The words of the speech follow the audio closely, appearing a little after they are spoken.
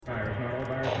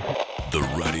The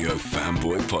Radio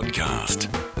Fanboy Podcast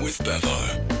with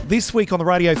Bevo. This week on the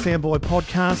Radio Fanboy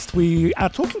Podcast, we are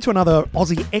talking to another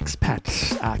Aussie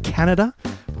expat, Canada,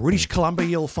 British Columbia.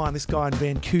 You'll find this guy in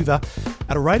Vancouver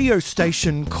at a radio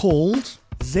station called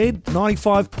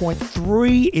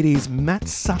Z95.3. It is Matt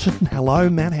Sutton. Hello,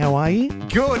 Matt. How are you?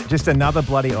 Good. Just another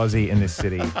bloody Aussie in this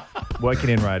city working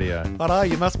in radio. I know,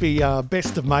 you must be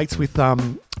best of mates with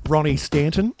Ronnie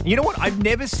Stanton. You know what? I've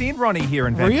never seen Ronnie here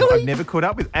in Vancouver. Really? I've never caught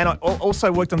up with. And I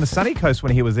also worked on the sunny coast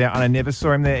when he was there, and I never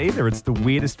saw him there either. It's the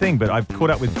weirdest thing. But I've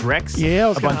caught up with Drex Yeah, I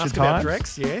was a going bunch to ask of times. about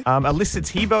Drex, yeah. Alyssa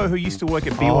Tebow, who used to work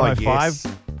at B105 yes.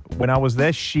 when I was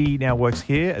there, she now works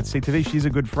here at CTV. She's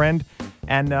a good friend.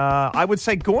 And I would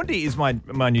say Gaundy is my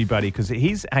new buddy because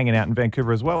he's hanging out in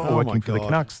Vancouver as well, Oh, working my for the God.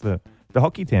 Canucks, the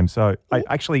hockey team. So I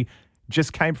actually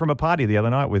just came from a party the other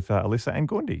night with Alyssa and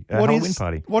Gaundy, a Halloween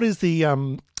party. What is the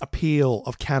appeal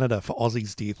of Canada for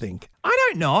Aussies, do you think? I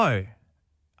don't know.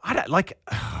 I don't like.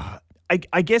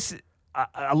 I guess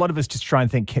a lot of us just try and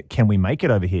think, can we make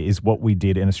it over here? Is what we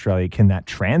did in Australia, can that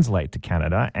translate to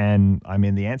Canada? And I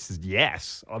mean, the answer is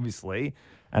yes, obviously.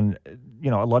 And you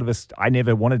know, a lot of us. I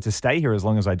never wanted to stay here as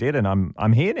long as I did, and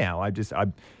I'm here now.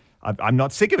 I'm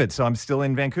not sick of it, so I'm still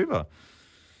in Vancouver.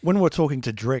 When we're talking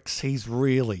to Drex, he's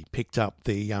really picked up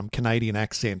the Canadian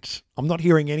accent. I'm not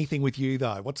hearing anything with you,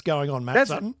 though. What's going on, Matt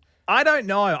Sutton? I don't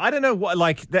know. I don't know what,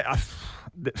 like,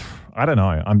 I don't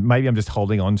know. Maybe I'm just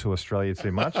holding on to Australia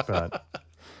too much, but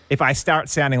if I start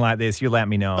sounding like this, you let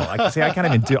me know. I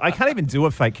can't even do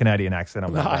a fake Canadian accent.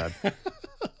 I'm that bad.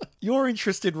 Your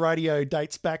interest in radio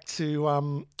dates back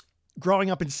to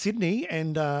growing up in Sydney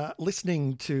and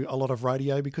listening to a lot of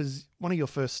radio, because one of your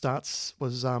first starts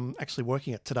was actually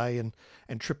working at Today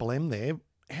and Triple M there.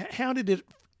 How did it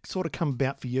sort of come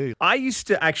about for you? I used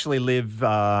to actually live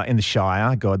in the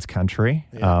Shire, God's country,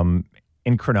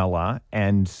 in Cronulla,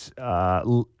 and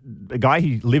the guy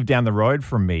who lived down the road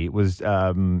from me was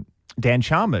Dan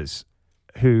Chalmers,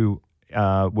 who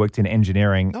worked in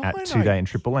engineering at Today and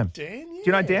Triple M. Dan? Do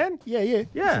you know Dan? Yeah. He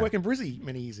Yeah. was working in Brizzy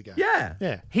many years ago.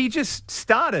 Yeah. He just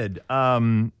started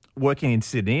working in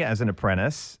Sydney as an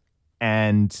apprentice,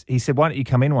 and he said, why don't you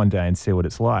come in one day and see what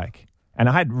it's like? And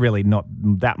I had really not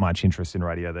that much interest in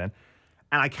radio then.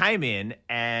 And I came in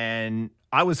and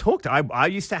I was hooked. I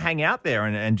used to hang out there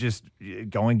and just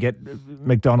go and get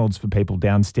McDonald's for people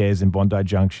downstairs in Bondi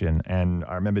Junction. And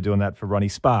I remember doing that for Ronnie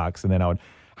Sparks. And then I would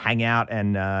hang out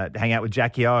with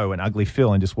Jackie O and Ugly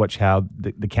Phil and just watch how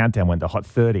the countdown went to Hot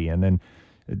 30. And then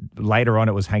later on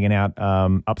it was hanging out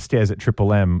upstairs at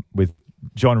Triple M with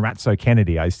John Ratso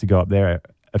Kennedy. I used to go up there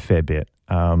a fair bit.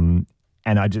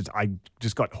 And I just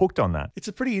got hooked on that. It's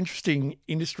a pretty interesting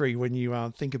industry when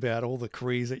you think about all the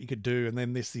careers that you could do, and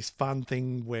then there's this fun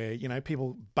thing where, you know,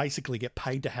 people basically get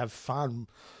paid to have fun.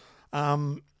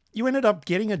 You ended up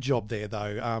getting a job there,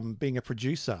 though, being a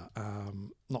producer,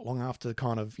 not long after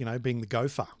kind of, you know, being the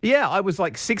gopher. Yeah, I was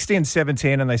like 16,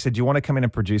 17, and they said, do you want to come in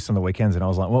and produce on the weekends? And I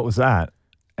was like, what was that?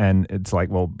 And it's like,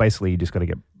 well, basically you just got to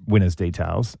get winners'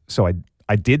 details. So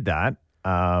I did that.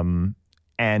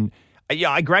 And yeah,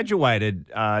 I graduated,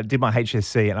 did my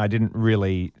HSC, and I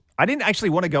didn't actually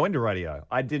want to go into radio.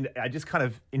 I just kind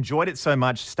of enjoyed it so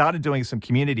much, started doing some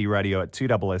community radio at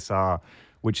 2SSR,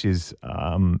 which is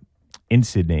in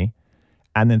Sydney,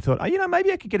 and then thought,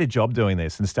 maybe I could get a job doing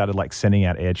this, and started like sending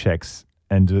out air checks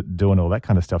and doing all that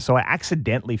kind of stuff. So I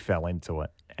accidentally fell into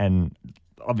it and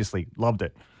obviously loved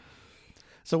it.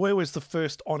 So where was the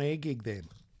first on-air gig then?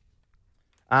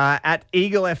 At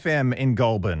Eagle FM in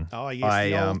Goulburn. Oh, yes,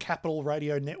 the old Capital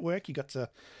Radio Network. You got to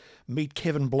meet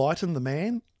Kevin Blyton, the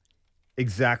man.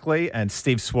 Exactly. And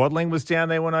Steve Swadling was down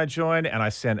there when I joined, and I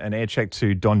sent an air check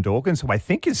to Don Dawkins, who I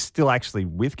think is still actually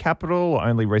with Capital,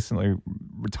 only recently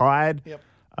retired. Yep.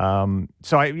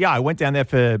 So I went down there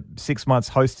for 6 months,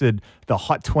 hosted the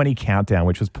Hot 20 Countdown,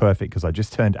 which was perfect because I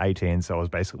just turned 18, so I was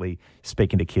basically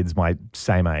speaking to kids my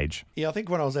same age. Yeah, I think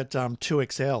when I was at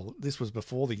 2XL, this was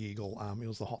before the Eagle, it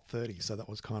was the Hot 30, so that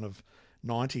was kind of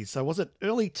 90s. So was it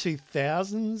early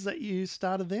 2000s that you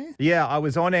started there? Yeah, I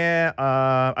was on air.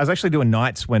 I was actually doing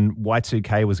nights when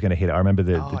Y2K was going to hit. I remember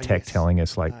the tech telling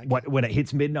us, when it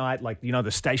hits midnight,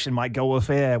 the station might go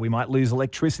off air. We might lose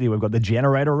electricity. We've got the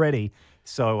generator ready.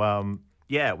 So,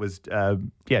 it was,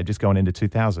 just going into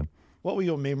 2000. What were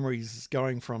your memories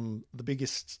going from the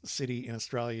biggest city in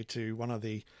Australia to one of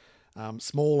the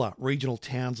smaller regional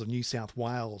towns of New South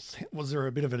Wales? Was there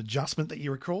a bit of an adjustment that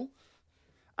you recall?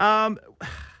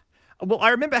 Well, I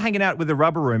remember hanging out with the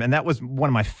Rubber Room, and that was one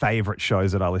of my favourite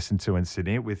shows that I listened to in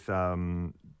Sydney with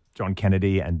John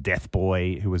Kennedy and Death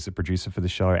Boy, who was the producer for the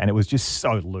show, and it was just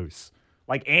so loose.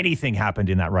 Like anything happened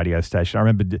in that radio station. I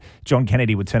remember John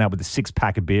Kennedy would turn up with a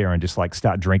 6-pack of beer and just like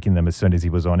start drinking them as soon as he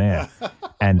was on air.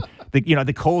 And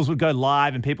the calls would go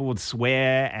live and people would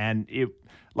swear and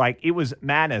it was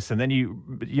madness. And then you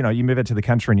move out to the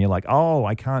country and you're like, oh,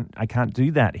 I can't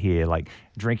do that here. Like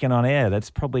drinking on air, that's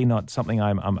probably not something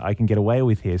I can get away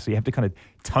with here. So you have to kind of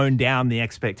tone down the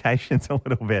expectations a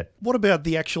little bit. What about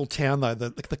the actual town though?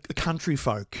 The country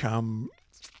folk.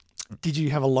 Did you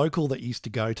have a local that you used to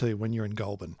go to when you're in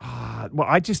Goulburn? Well,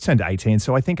 I just turned 18,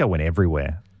 so I think I went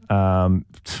everywhere.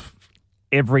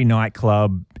 Every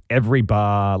nightclub, every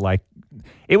bar, like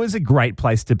it was a great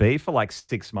place to be for like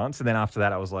 6 months. And then after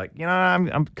that, I was like,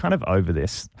 I'm kind of over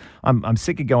this. I'm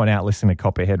sick of going out listening to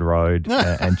Copperhead Road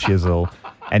and Chisel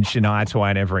and Shania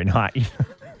Twain every night.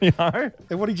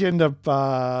 And what did you end up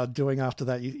doing after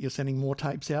that? You're sending more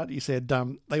tapes out. You said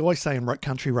they always say in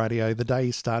country radio, the day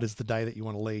you start is the day that you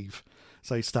want to leave.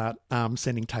 So you start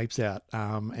sending tapes out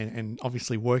and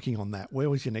obviously working on that. Where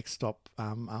was your next stop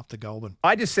after Goulburn?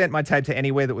 I just sent my tape to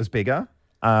anywhere that was bigger.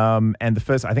 And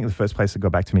I think the first place that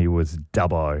got back to me was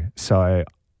Dubbo. So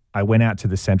I went out to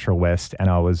the Central West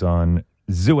and I was on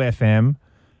Zoo FM.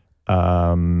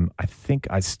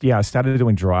 I started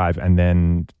doing Drive and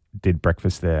then did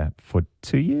breakfast there for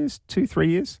 3 years.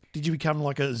 Did you become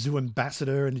like a zoo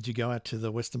ambassador and did you go out to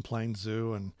the Western Plains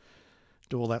Zoo and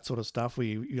do all that sort of stuff? Were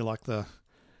you like the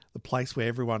place where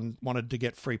everyone wanted to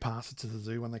get free passes to the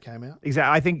zoo when they came out?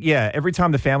 Exactly. I think, every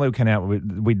time the family would come out,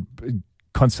 we'd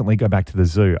constantly go back to the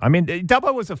zoo. I mean,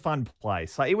 Dubbo was a fun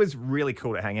place. Like, it was really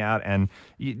cool to hang out and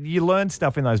you learn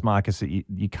stuff in those markets that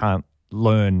you can't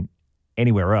learn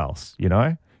anywhere else,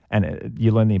 And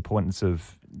you learn the importance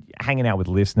of hanging out with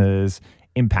listeners,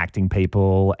 impacting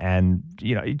people, and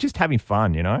just having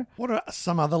fun. What are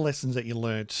some other lessons that you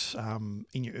learnt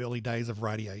in your early days of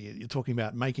radio? You're talking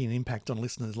about making an impact on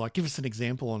listeners. Like, give us an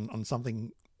example on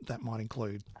something that might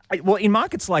include. Well, in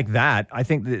markets like that, I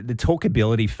think the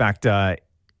talkability factor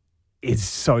is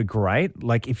so great.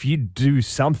 Like, if you do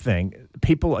something,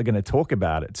 people are going to talk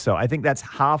about it. So I think that's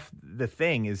half the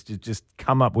thing, is to just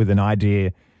come up with an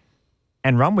idea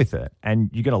and run with it.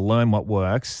 And you're going to learn what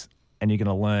works and you're going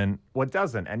to learn what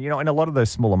doesn't. And, in a lot of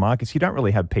those smaller markets, you don't really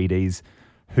have PDs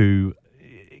who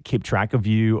keep track of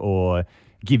you or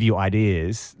give you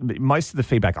ideas. Most of the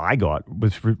feedback I got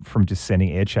was from just sending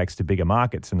air checks to bigger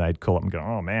markets, and they'd call up and go,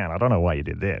 oh, man, I don't know why you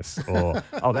did this. Or,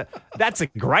 oh, that's a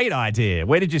great idea.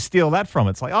 Where did you steal that from?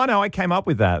 It's like, oh, no, I came up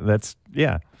with that.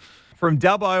 From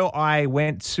Dubbo, I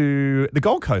went to the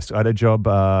Gold Coast. I had a job.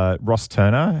 Ross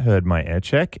Turner heard my air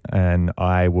check, and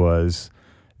I was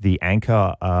the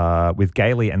anchor with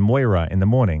Gailey and Moira in the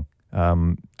morning,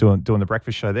 doing the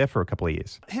breakfast show there for a couple of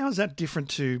years. How is that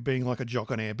different to being like a jock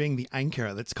on air, being the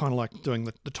anchor? That's kind of like doing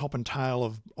the top and tail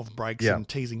of breaks and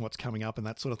teasing what's coming up and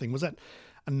that sort of thing. Was that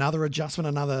another adjustment,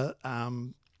 another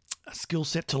skill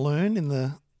set to learn in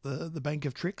the bank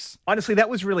of tricks? Honestly, that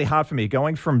was really hard for me,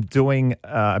 going from doing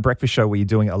a breakfast show where you're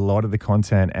doing a lot of the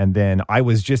content, and then I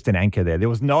was just an anchor there. There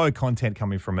was no content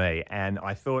coming from me, and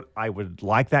I thought I would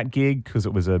like that gig because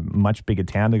it was a much bigger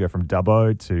town to go from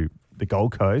Dubbo to the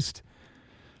Gold Coast,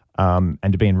 and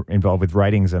to be involved with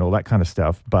ratings and all that kind of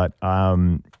stuff. But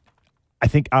I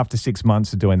think after 6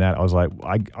 months of doing that, I was like,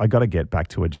 I got to get back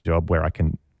to a job where I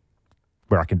can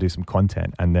do some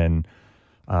content, and then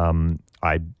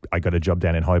I got a job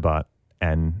down in Hobart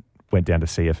and went down to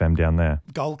CFM down there.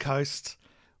 Gold Coast,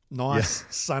 nice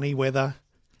sunny weather,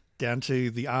 down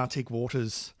to the Arctic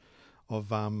waters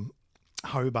of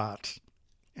Hobart,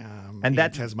 and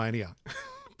that Tasmania.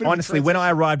 Honestly, when I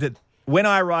arrived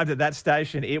at that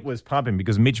station, it was pumping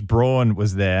because Mitch Braun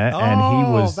was there, and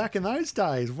he was back in those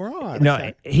days, right? No,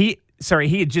 okay. He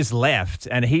had just left,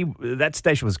 and that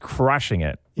station was crushing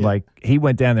it. Yeah. Like, he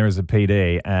went down there as a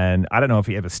PD, and I don't know if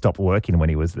he ever stopped working when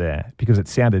he was there because it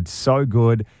sounded so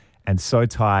good and so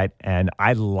tight, and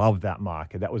I loved that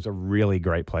market. That was a really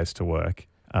great place to work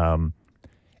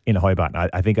in Hobart.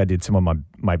 I think I did some of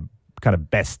my kind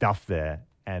of best stuff there,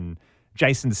 and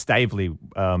Jason Stavely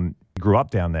grew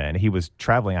up down there, and he was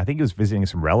traveling. I think he was visiting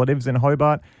some relatives in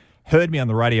Hobart, heard me on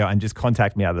the radio and just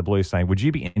contacted me out of the blue saying, would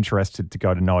you be interested to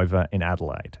go to Nova in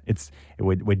Adelaide?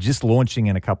 We're just launching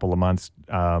in a couple of months,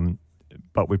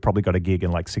 but we've probably got a gig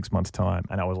in like 6 months' time.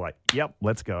 And I was like, yep,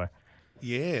 let's go.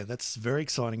 Yeah, that's very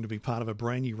exciting to be part of a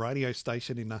brand new radio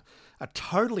station in a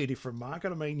totally different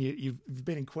market. I mean, you've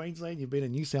been in Queensland, you've been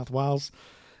in New South Wales,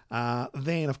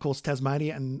 then, of course,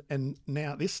 Tasmania, and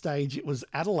now at this stage it was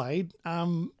Adelaide.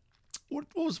 What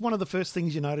was one of the first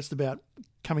things you noticed about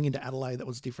coming into Adelaide that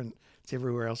was different to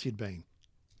everywhere else you'd been?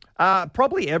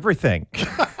 Probably everything.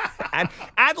 And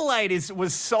Adelaide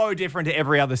was so different to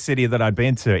every other city that I'd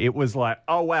been to. It was like,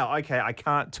 oh, wow, okay, I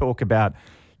can't talk about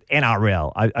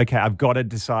NRL. I've got to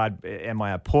decide, am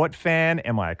I a Port fan?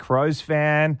 Am I a Crows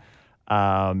fan?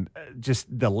 Just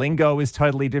the lingo is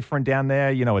totally different down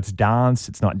there. You know, it's dance,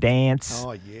 it's not dance.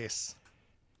 Oh, yes.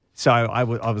 So I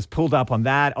was pulled up on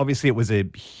that. Obviously, it was a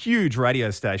huge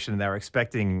radio station, and they were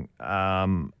expecting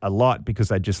a lot because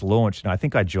they just launched. And I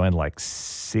think I joined like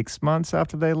 6 months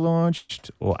after they launched,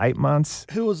 or 8 months.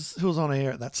 Who was on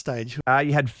air at that stage?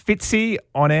 You had Fitzy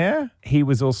on air. He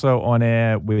was also on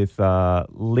air with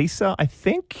Lisa, I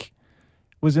think,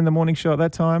 was in the morning show at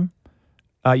that time.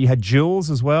 You had Jules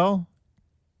as well,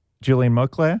 Julian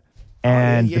Moclair.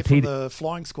 And from the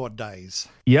Flying Squad days.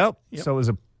 Yep. So it was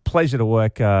a pleasure to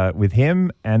work with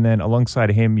him. And then alongside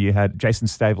him, you had Jason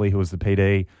Stavely, who was the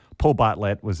PD. Paul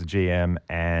Bartlett was the GM,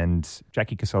 and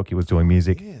Jackie Kasoki was doing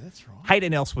music. Yeah, that's right.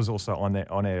 Hayden Else was also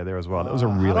on air there as well. That was a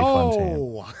really fun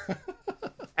team.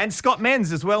 And Scott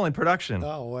Menz as well in production.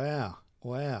 Oh, wow.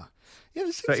 Yeah,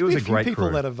 there's it was a few great people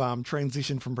crew that have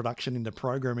transitioned from production into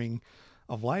programming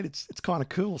of late. It's kind of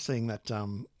cool seeing that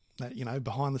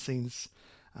behind the scenes.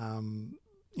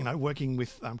 Working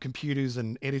with computers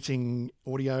and editing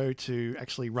audio to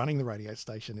actually running the radio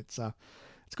station. It's a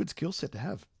good skill set to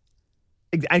have.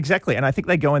 Exactly. And I think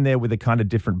they go in there with a kind of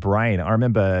different brain. I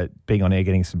remember being on air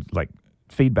getting some like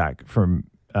feedback from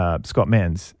Scott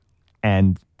Menz,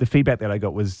 and the feedback that I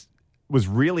got was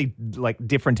really like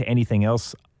different to anything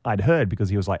else I'd heard, because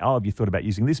he was like, oh, have you thought about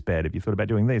using this bed? Have you thought about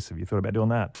doing this? Have you thought about doing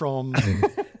that? From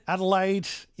Adelaide,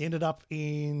 you ended up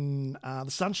in the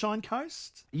Sunshine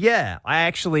Coast? Yeah,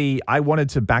 I wanted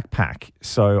to backpack.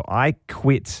 So I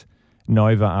quit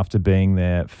Nova after being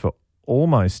there for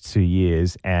almost 2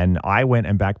 years, and I went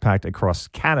and backpacked across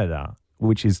Canada,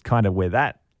 which is kind of where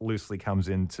that loosely comes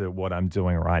into what I'm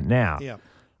doing right now. Yeah.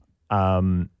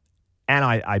 And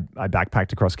I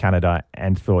backpacked across Canada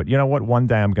and thought, you know what, one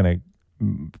day I'm going to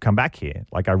come back here.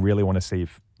 Like, I really want to see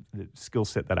if the skill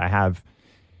set that I have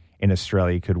in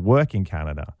Australia could work in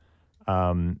Canada.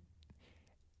 And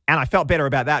I felt better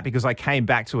about that because I came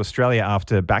back to Australia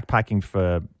after backpacking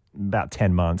for about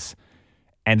 10 months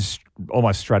and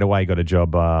almost straight away got a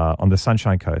job on the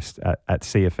Sunshine Coast at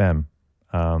CFM,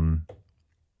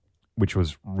 which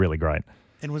was really great.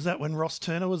 And was that when Ross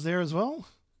Turner was there as well?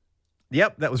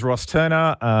 Yep, that was Ross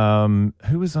Turner.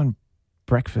 Who was on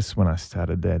breakfast when I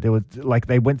started there?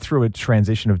 They went through a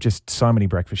transition of just so many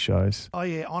breakfast shows. Oh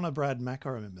yeah, Honor Brad Mack, I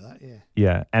remember that. Yeah.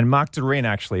 Yeah, and Mark Doreen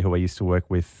actually, who I used to work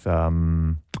with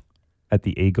at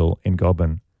the Eagle in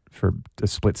Goulburn for a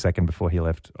split second before he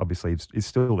left. Obviously, is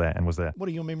still there and was there. What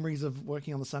are your memories of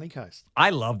working on the Sunny Coast? I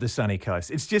love the Sunny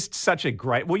Coast. It's just such a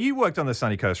great. Well, you worked on the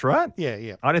Sunny Coast, right?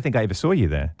 Yeah. I don't think I ever saw you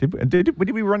there. Did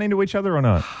we run into each other or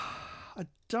not? I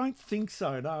don't think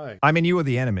so. No. I mean, you were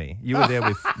the enemy. You were there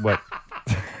with what?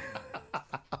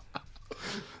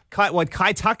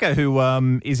 Kai Tucker,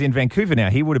 who is in Vancouver now,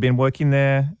 he would have been working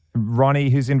there. Ronnie,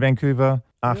 who's in Vancouver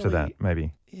after that,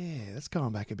 maybe. Yeah, that's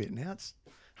going back a bit now. It's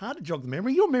hard to jog the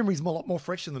memory. Your memory's a lot more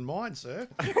fresher than mine, sir.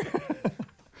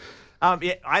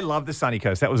 Yeah, I love the Sunny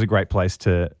Coast. That was a great place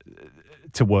to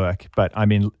work. But, I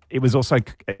mean, it was also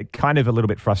kind of a little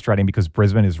bit frustrating because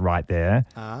Brisbane is right there.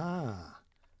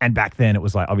 And back then it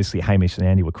was like, obviously Hamish and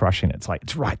Andy were crushing it. It's like,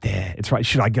 it's right there. It's right.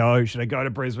 Should I go? Should I go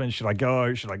to Brisbane? Should I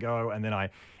go? And then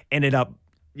I ended up,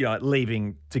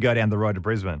 leaving to go down the road to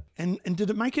Brisbane. And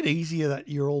did it make it easier that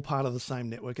you're all part of the same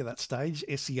network at that stage?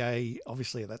 SEA,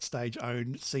 obviously at that stage,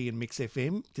 owned C and Mix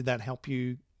FM. Did that help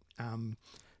you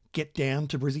get down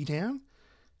to Brizzy Town?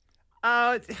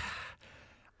 I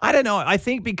don't know. I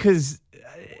think because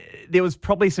there was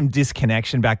probably some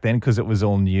disconnection back then because it was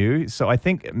all new. So I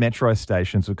think metro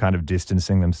stations were kind of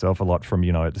distancing themselves a lot from,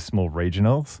 the small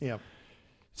regionals. Yeah.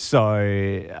 So,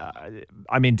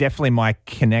 I mean, definitely my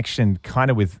connection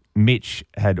kind of with Mitch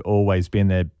had always been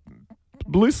there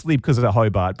loosely because of the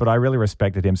Hobart, but I really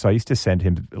respected him. So I used to send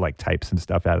him like tapes and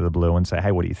stuff out of the blue and say,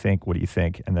 hey, what do you think? What do you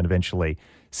think? And then eventually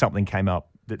something came up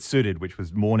that suited, which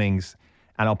was mornings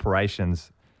and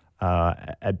operations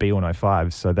at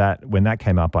B105. So that when that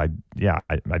came up, I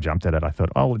jumped at it. I thought,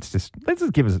 let's just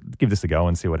give this a go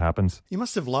and see what happens. You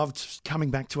must have loved coming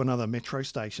back to another metro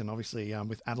station, obviously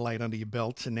with Adelaide under your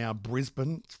belt and now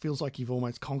Brisbane. It feels like you've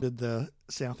almost conquered the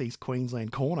southeast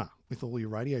Queensland corner with all your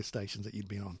radio stations that you'd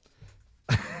been on.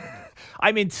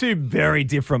 I mean, two very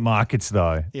different markets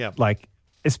though. Yeah. Like,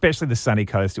 especially the Sunny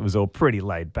Coast, it was all pretty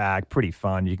laid back, pretty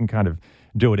fun. You can kind of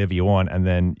do whatever you want. And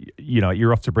then,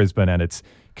 you're off to Brisbane and it's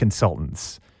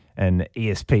consultants and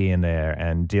ESP in there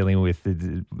and dealing with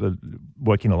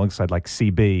working alongside like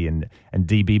CB and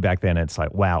DB back then. It's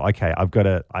like, wow, okay,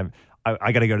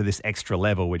 I got to go to this extra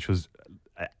level, which was,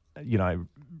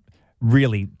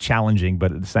 really challenging,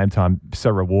 but at the same time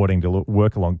so rewarding to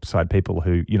work alongside people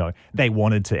who, they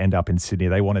wanted to end up in Sydney.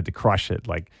 They wanted to crush it.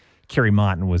 Like Kerry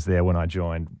Martin was there when I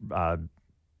joined. Ryan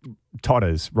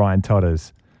Todders.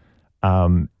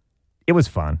 It was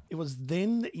fun. It was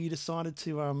then that you decided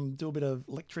to do a bit of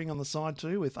lecturing on the side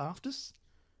too with Afters?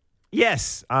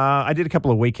 Yes. I did a couple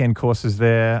of weekend courses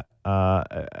there.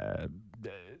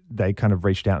 They kind of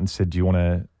reached out and said, do you want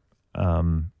to,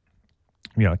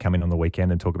 come in on the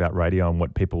weekend and talk about radio and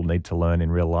what people need to learn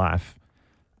in real life?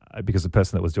 Because the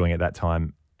person that was doing it at that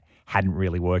time hadn't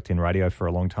really worked in radio for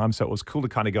a long time. So it was cool to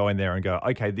kind of go in there and go,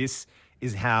 okay, this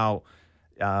is how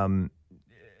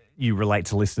you relate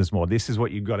to listeners more. This is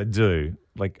what you've got to do.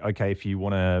 Like, okay, if you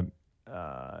want to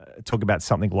talk about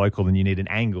something local, then you need an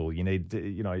angle. You need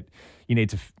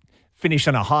to finish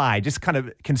on a high. Just kind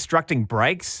of constructing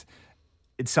breaks.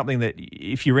 It's something that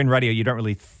if you're in radio, you don't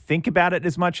really think about it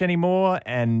as much anymore.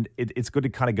 And it's good to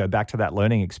kind of go back to that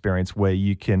learning experience where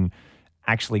you can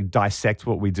actually dissect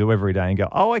what we do every day and go,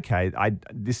 oh, okay,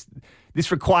 this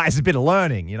requires a bit of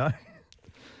learning,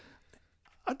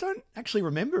 I don't actually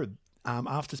remember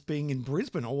Afters being in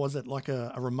Brisbane, or was it like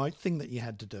a remote thing that you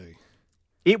had to do?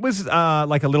 It was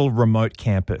like a little remote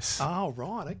campus. Oh,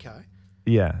 right, okay.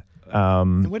 Yeah.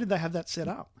 And where did they have that set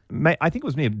up? I think it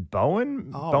was near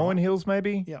Bowen right. Hills,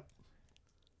 maybe. Yep.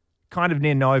 Kind of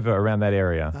near Nova, around that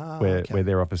area where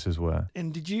their offices were.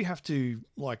 And did you have to,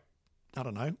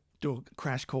 do a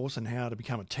crash course on how to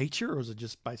become a teacher, or was it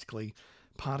just basically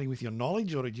party with your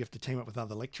knowledge, or did you have to team up with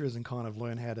other lecturers and kind of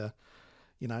learn how to,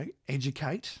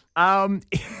 educate?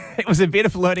 It was a bit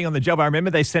of learning on the job. I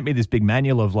remember they sent me this big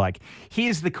manual of like,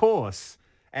 here's the course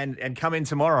and come in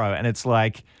tomorrow. And it's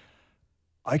like,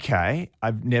 okay,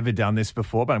 I've never done this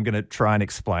before, but I'm going to try and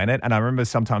explain it. And I remember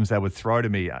sometimes they would throw to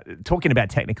me talking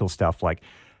about technical stuff like,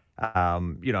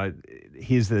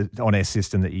 here's the on-air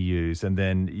system that you use. And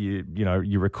then,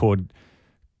 you record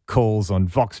calls on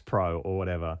Vox Pro or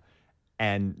whatever.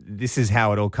 And this is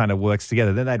how it all kind of works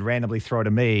together. Then they'd randomly throw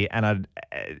to me and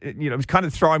it was kind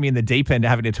of throwing me in the deep end,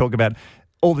 having to talk about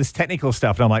all this technical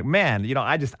stuff. And I'm like, man,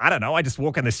 I don't know. I just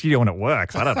walk in the studio and it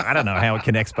works. I don't know how it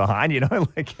connects behind,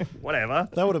 like whatever.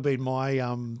 That would have been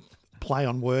my play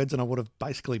on words, and I would have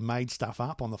basically made stuff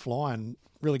up on the fly and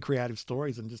really creative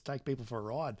stories and just take people for a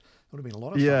ride. It would have been a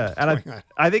lot of fun. Yeah, and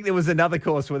I think there was another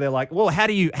course where they're like, well, how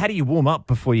do you warm up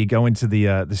before you go into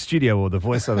the studio or the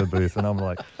voiceover booth? And I'm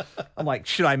like,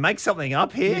 should I make something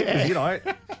up here? Yeah.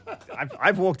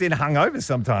 I've walked in hungover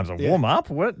sometimes. I warm up.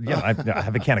 What? I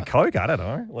have a can of Coke. I don't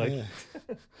know.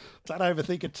 Don't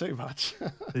overthink it too much.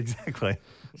 Exactly.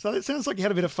 So it sounds like you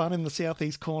had a bit of fun in the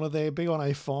southeast corner there,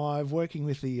 B105, working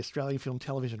with the Australian Film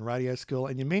Television Radio School.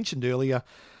 And you mentioned earlier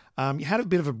you had a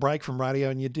bit of a break from radio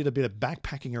and you did a bit of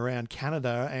backpacking around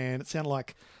Canada, and it sounded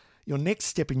like your next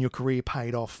step in your career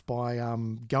paid off by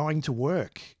going to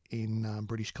work in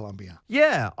British Columbia.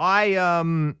 Yeah,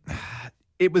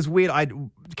 it was weird. I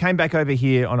came back over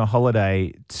here on a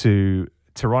holiday to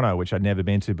Toronto, which I'd never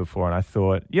been to before, and I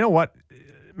thought, you know what,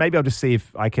 maybe I'll just see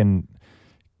if I can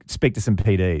speak to some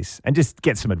PDs and just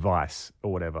get some advice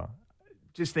or whatever.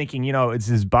 Just thinking, it's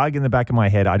this bug in the back of my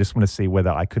head. I just want to see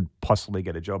whether I could possibly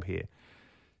get a job here.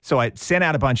 So I sent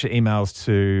out a bunch of emails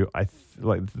to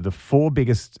the 4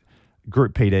 biggest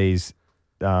group PDs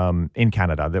in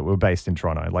Canada that were based in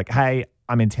Toronto. Like, hey,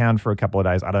 I'm in town for a couple of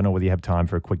days. I don't know whether you have time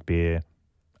for a quick beer.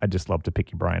 I'd just love to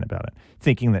pick your brain about it.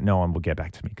 Thinking that no one will get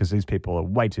back to me because these people are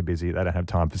way too busy. They don't have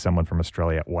time for someone from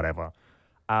Australia, whatever.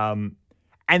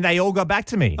 And they all got back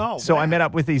to me. So I met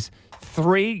up with these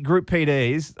 3 group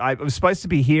PDs. I was supposed to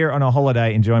be here on a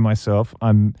holiday, enjoying myself.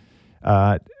 I'm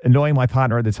annoying my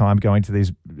partner at the time, going to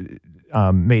these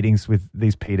meetings with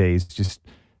these PDs, just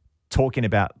talking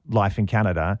about life in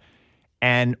Canada.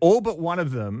 And all but one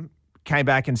of them came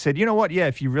back and said, you know what? Yeah,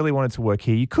 if you really wanted to work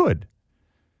here, you could.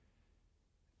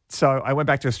 So I went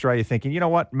back to Australia thinking, you know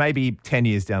what? Maybe 10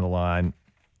 years down the line,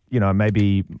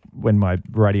 maybe when my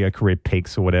radio career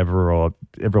peaks or whatever, or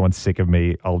everyone's sick of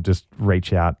me, I'll just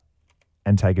reach out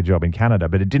and take a job in Canada.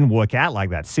 But it didn't work out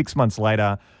like that. 6 months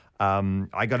later,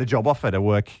 I got a job offer to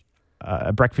work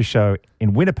a breakfast show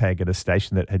in Winnipeg at a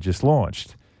station that had just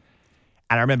launched.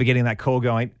 And I remember getting that call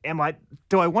going,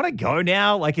 do I want to go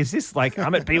now? Like, is this like,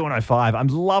 I'm at B105. I'm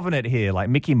loving it here. Like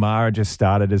Mickey Mara just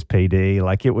started as PD.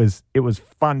 Like it was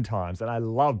fun times, and I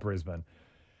love Brisbane.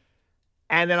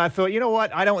 And then I thought, you know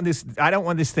what? I don't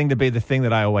want this thing to be the thing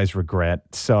that I always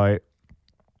regret. So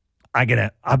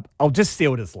I'll just see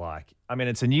what it's like. I mean,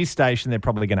 it's a new station. They're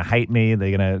probably going to hate me.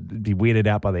 They're going to be weirded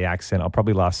out by the accent. I'll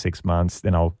probably last 6 months.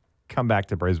 Then I'll come back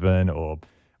to Brisbane or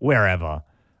wherever.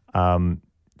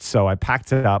 So I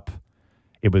packed it up.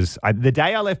 It was the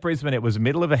day I left Brisbane, it was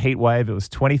middle of a heat wave. It was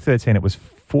 2013. It was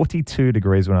 42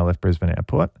 degrees when I left Brisbane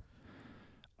Airport.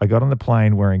 I got on the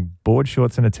plane wearing board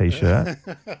shorts and a T-shirt.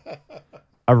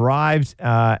 Arrived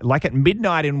like at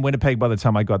midnight in Winnipeg by the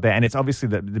time I got there. And it's obviously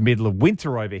the middle of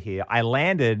winter over here. I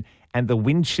landed and the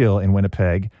wind chill in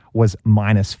Winnipeg was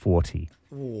minus 40.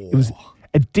 Ooh. It was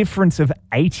a difference of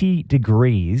 80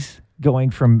 degrees going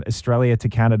from Australia to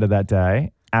Canada that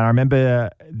day. And I remember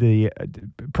the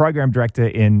program director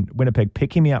in Winnipeg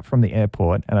picking me up from the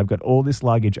airport, and I've got all this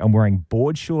luggage. I'm wearing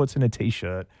board shorts and a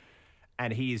T-shirt,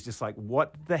 and he is just like,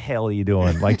 what the hell are you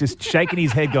doing? Like, just shaking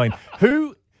his head going,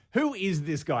 who is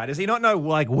this guy? Does he not know,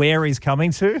 like, where he's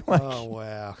coming to? Like, Oh,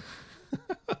 wow.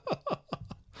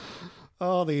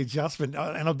 Oh, the adjustment.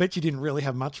 And I bet you didn't really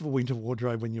have much of a winter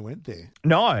wardrobe when you went there.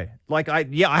 no, like, I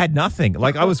had nothing.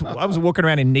 Like, I was walking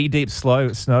around in knee-deep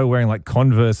snow wearing, like,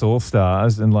 Converse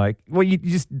All-Stars, and, like, well, you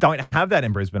just don't have that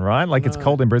in Brisbane, right? Like, It's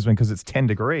cold in Brisbane because it's 10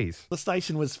 degrees. The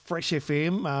station was Fresh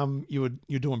FM.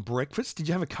 You're doing breakfast. Did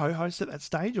you have a co-host at that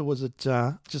stage, or was it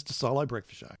just a solo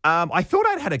breakfast show? I thought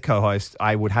I'd had a co-host.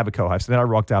 I would have a co-host. And then I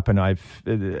rocked up and I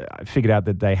figured out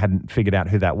that they hadn't figured out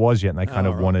who that was yet, and they kind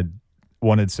of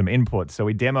wanted some input. So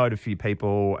we demoed a few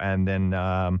people, and then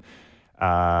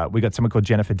we got someone called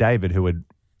Jennifer David, who had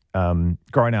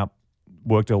grown up,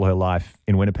 worked all her life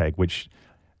in Winnipeg, which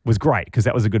was great because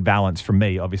that was a good balance for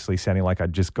me, obviously sounding like I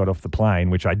just got off the plane,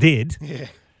 which I did,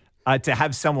 to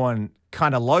have someone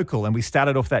kind of local. And we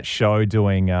started off that show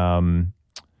doing,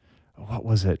 what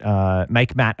was it?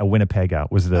 Make Matt a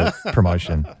Winnipegger was the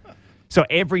promotion. So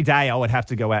every day I would have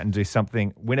to go out and do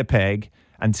something Winnipeg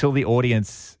until the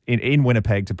audience in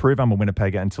Winnipeg, to prove I'm a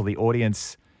Winnipegger, until the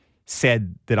audience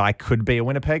said that I could be a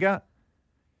Winnipegger,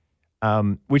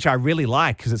 which I really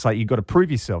like because it's like you've got to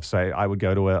prove yourself. So I would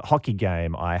go to a hockey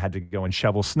game. I had to go and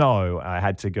shovel snow. I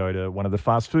had to go to one of the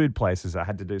fast food places. I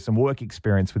had to do some work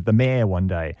experience with the mayor one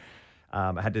day.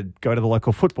 I had to go to the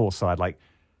local football side, like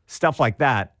stuff like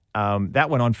that. That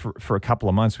went on for a couple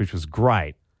of months, which was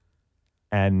great.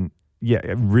 And yeah,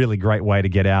 a really great way to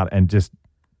get out and just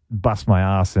bust my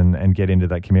ass and get into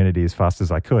that community as fast as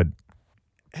I could.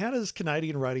 How does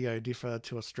Canadian radio differ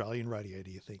to Australian radio, do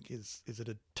you think? Is it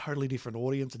a totally different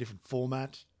audience, a different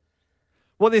format?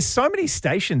 Well, there's so many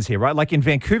stations here, right? Like in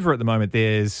Vancouver at the moment,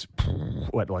 there's,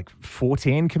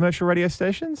 14 commercial radio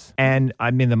stations? And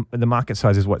I mean, the market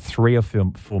size is, 3 or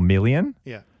 4 million?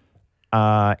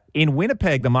 Yeah. In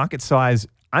Winnipeg, the market size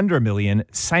under 1 million,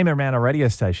 same amount of radio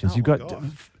stations. Oh, You've got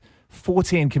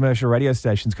 14 commercial radio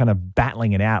stations kind of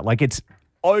battling it out. Like, it's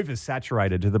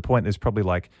oversaturated to the point there's probably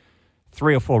like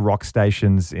 3 or 4 rock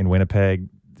stations in Winnipeg,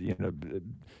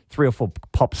 3 or 4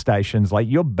 pop stations. Like,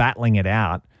 you're battling it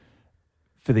out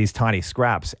for these tiny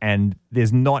scraps, and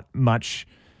there's not much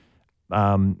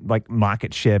like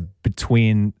market share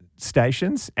between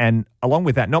stations, and along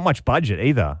with that, not much budget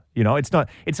either. It's not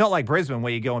like Brisbane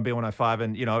where you go on B105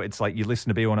 and it's like you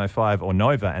listen to B105 or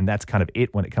Nova, and that's kind of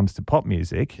it when it comes to pop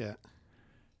music. Yeah.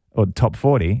 Or top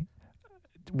 40.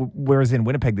 Whereas in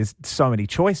Winnipeg, there's so many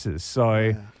choices.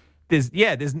 So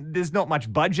there's not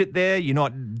much budget there. You're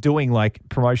not doing like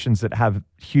promotions that have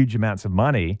huge amounts of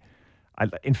money.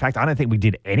 In fact, I don't think we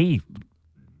did any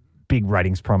big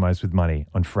ratings promos with money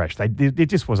on Fresh. There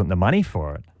just wasn't the money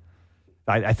for it.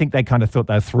 I think they kind of thought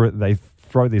they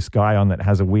throw this guy on that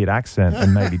has a weird accent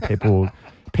and maybe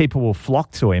people will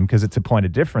flock to him because it's a point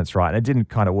of difference, right? And it didn't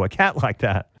kind of work out like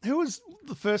that. Who was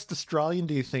the first Australian,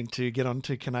 do you think, to get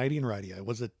onto Canadian radio?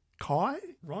 Was it Kai?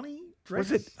 Ronnie? Drex?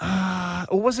 Was it,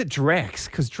 or was it Drex?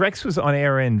 Because Drex was on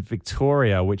air in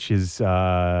Victoria, which is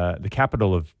the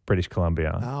capital of British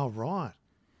Columbia. Oh, right.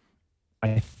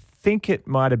 I think it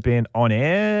might have been on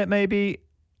air, maybe.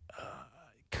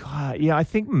 I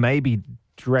think maybe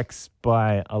Drex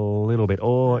by a little bit.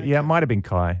 Or, okay. It might have been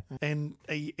Kai. And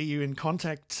are you in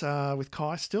contact with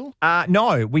Kai still?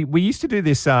 No, we used to do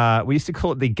this. We used to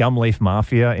call it the Gumleaf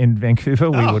Mafia in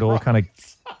Vancouver. We would all kind of...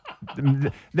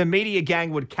 The media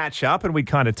gang would catch up and we'd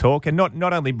kind of talk. And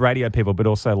not only radio people, but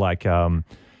also like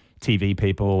TV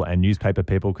people and newspaper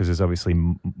people, because there's obviously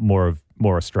more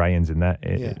Australians in that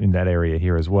area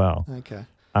here as well. Okay.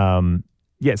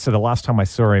 So the last time I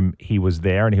saw him, he was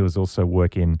there and he was also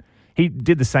working. He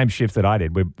did the same shift that I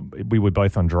did. We were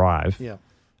both on drive. Yeah.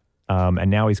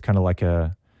 And now he's kind of like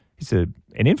he's an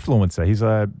influencer. He's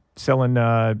selling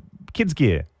kids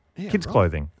gear, kids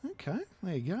clothing. Okay,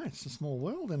 there you go. It's a small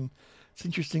world, and it's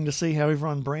interesting to see how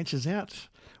everyone branches out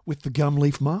with the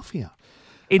Gumleaf Mafia.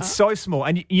 It's so small.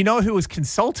 And you know who is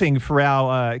consulting for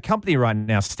our company right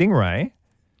now, Stingray,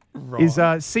 right. is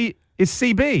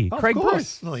CB, of Craig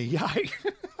course. Bruce. Yay.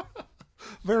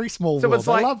 Very small So world. it's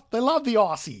like- They love the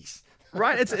Aussies.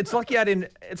 Right, it's like I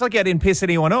didn't piss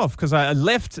anyone off because I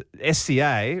left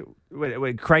SCA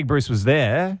when Craig Bruce was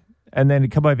there, and then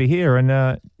come over here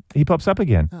and he pops up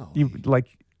again. Oh,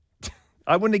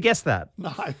 I wouldn't have guessed that.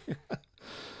 No.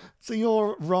 So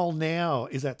your role now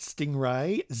is at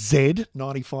Stingray Z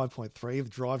 95.3, the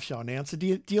drive show announcer.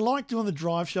 Do you like doing the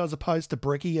drive show as opposed to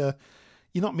Brekkie?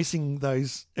 You're not missing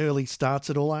those early starts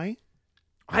at all, eh?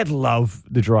 I love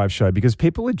the drive show because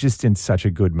people are just in such a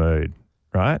good mood,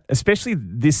 right? Especially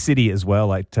this city as well.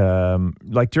 Like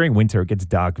during winter, it gets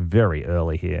dark very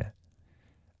early here.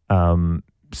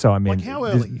 So I mean, Like how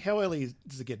early? How early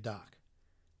does it get dark?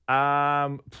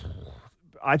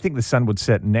 I think the sun would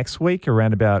set next week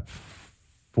around about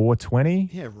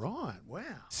 4:20. Yeah, right. Wow.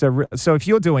 So if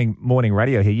you're doing morning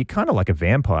radio here, you're kind of like a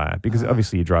vampire because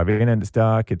obviously you drive in and it's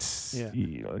dark.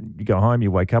 You go home,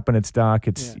 you wake up and it's dark.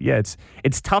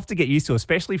 It's tough to get used to,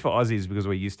 especially for Aussies because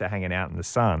we're used to hanging out in the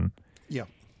sun. Yeah.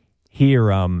 Here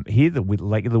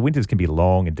the winters can be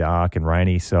long and dark and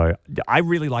rainy. So I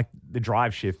really like the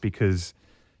drive shift because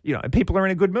people are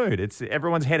in a good mood.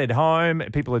 Everyone's headed home.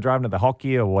 People are driving to the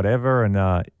hockey or whatever,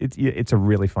 and it's a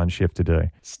really fun shift to do.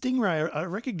 Stingray, I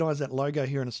recognise that logo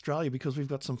here in Australia because we've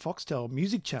got some Foxtel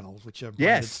music channels which are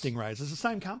branded Stingrays. It's the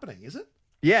same company, is it?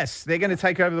 Yes, they're going to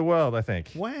take over the world, I think.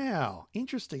 Wow,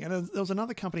 interesting. And there was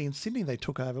another company in Sydney they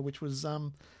took over, which was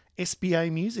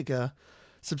SBA Music, a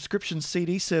subscription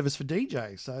CD service for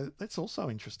DJs. So that's also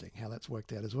interesting how that's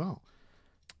worked out as well.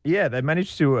 Yeah, they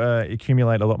managed to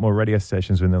accumulate a lot more radio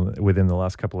stations within the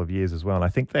last couple of years as well, and I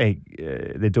think they're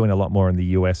doing a lot more in the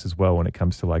US as well when it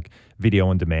comes to like video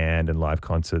on demand and live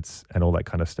concerts and all that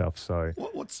kind of stuff. So,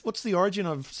 what's the origin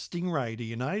of Stingray? Do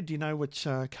you know? Do you know which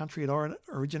country it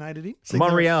originated in?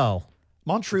 Montreal.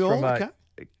 Montreal, okay.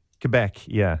 Quebec,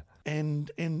 yeah.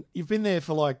 And you've been there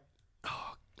for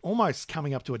almost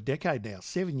coming up to a decade now,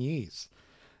 7 years.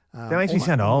 That makes me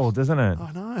sound old, doesn't it?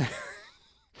 I know.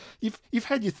 You've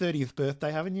had your 30th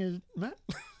birthday, haven't you, Matt?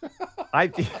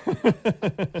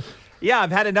 Yeah,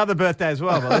 I've had another birthday as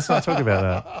well, but let's not talk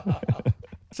about that.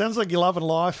 Sounds like you're loving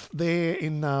life there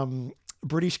in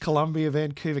British Columbia,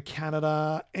 Vancouver,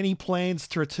 Canada. Any plans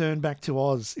to return back to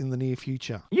Oz in the near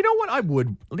future? You know what? I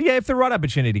would. Yeah, if the right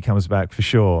opportunity comes back, for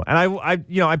sure. And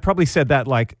I probably said that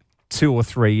like 2 or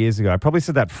 3 years ago. I probably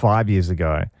said that 5 years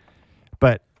ago.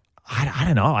 But I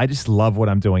don't know. I just love what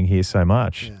I'm doing here so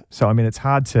much. Yeah. So, I mean, it's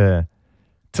hard to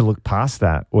look past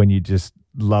that when you just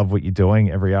love what you're doing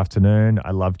every afternoon.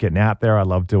 I love getting out there. I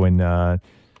love doing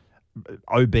OBs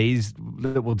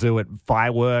that we'll do at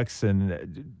fireworks.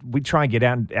 And we try and get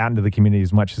out into the community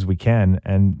as much as we can.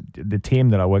 And the team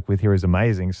that I work with here is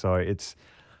amazing. So it's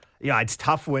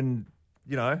tough when,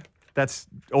 that's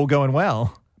all going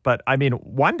well. But, I mean,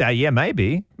 one day, yeah,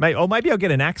 maybe I'll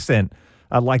get an accent.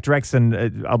 Like Drex,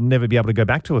 and I'll never be able to go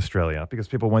back to Australia because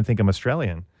people won't think I'm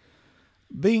Australian.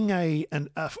 Being a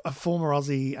former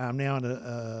Aussie now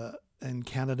in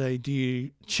Canada, do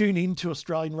you tune into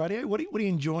Australian radio? What are you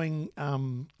enjoying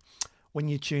when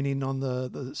you tune in on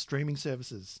the streaming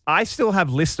services? I still have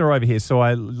listener over here, so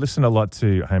I listen a lot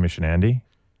to Hamish and Andy.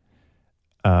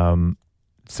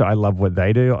 So I love what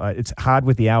they do. It's hard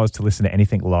with the hours to listen to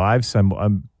anything live, so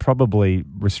I'm probably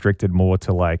restricted more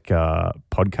to like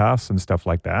podcasts and stuff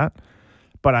like that.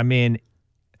 But I mean,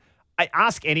 I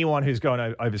ask anyone who's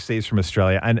going overseas from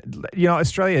Australia, and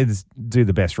Australians do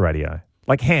the best radio,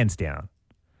 like hands down.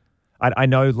 I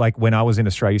know, like when I was in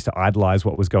Australia, I used to idolize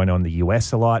what was going on in the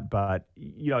US a lot, but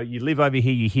you live over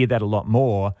here, you hear that a lot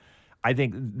more. I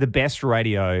think the best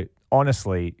radio,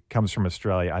 honestly, comes from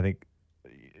Australia. I think.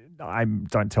 I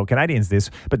don't tell Canadians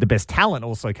this, but the best talent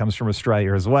also comes from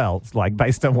Australia as well, like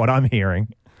based on what I'm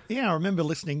hearing. Yeah, I remember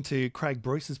listening to Craig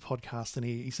Bruce's podcast and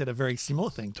he said a very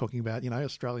similar thing, talking about,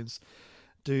 Australians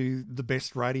do the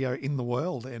best radio in the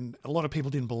world. And a lot of people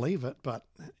didn't believe it, but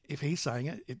if he's saying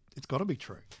it, it's got to be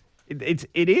true. It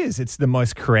is. It's the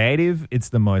most creative. It's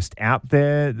the most out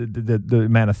there. The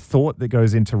amount of thought that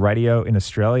goes into radio in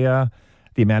Australia,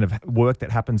 the amount of work that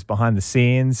happens behind the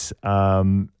scenes,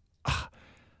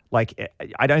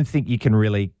 I don't think you can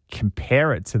really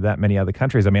compare it to that many other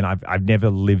countries. I mean, I've never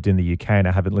lived in the UK and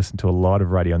I haven't listened to a lot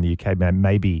of radio in the UK.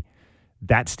 Maybe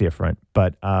that's different,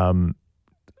 but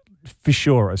for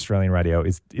sure, Australian radio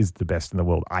is the best in the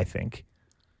world, I think.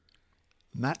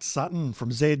 Matt Sutton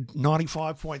from Z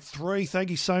 95.3. Thank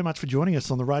you so much for joining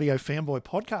us on the Radio Fanboy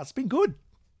podcast. It's been good.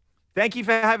 Thank you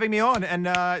for having me on, and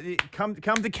come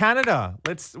to Canada.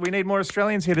 We need more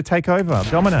Australians here to take over,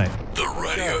 dominate. The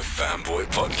Radio Fanboy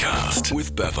Podcast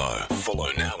with Bevo. Follow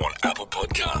now on Apple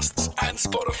Podcasts and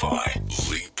Spotify.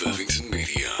 Lee Bevington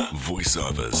Media.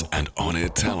 voiceovers and on-air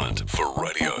talent for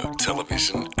radio,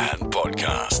 television and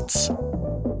podcasts.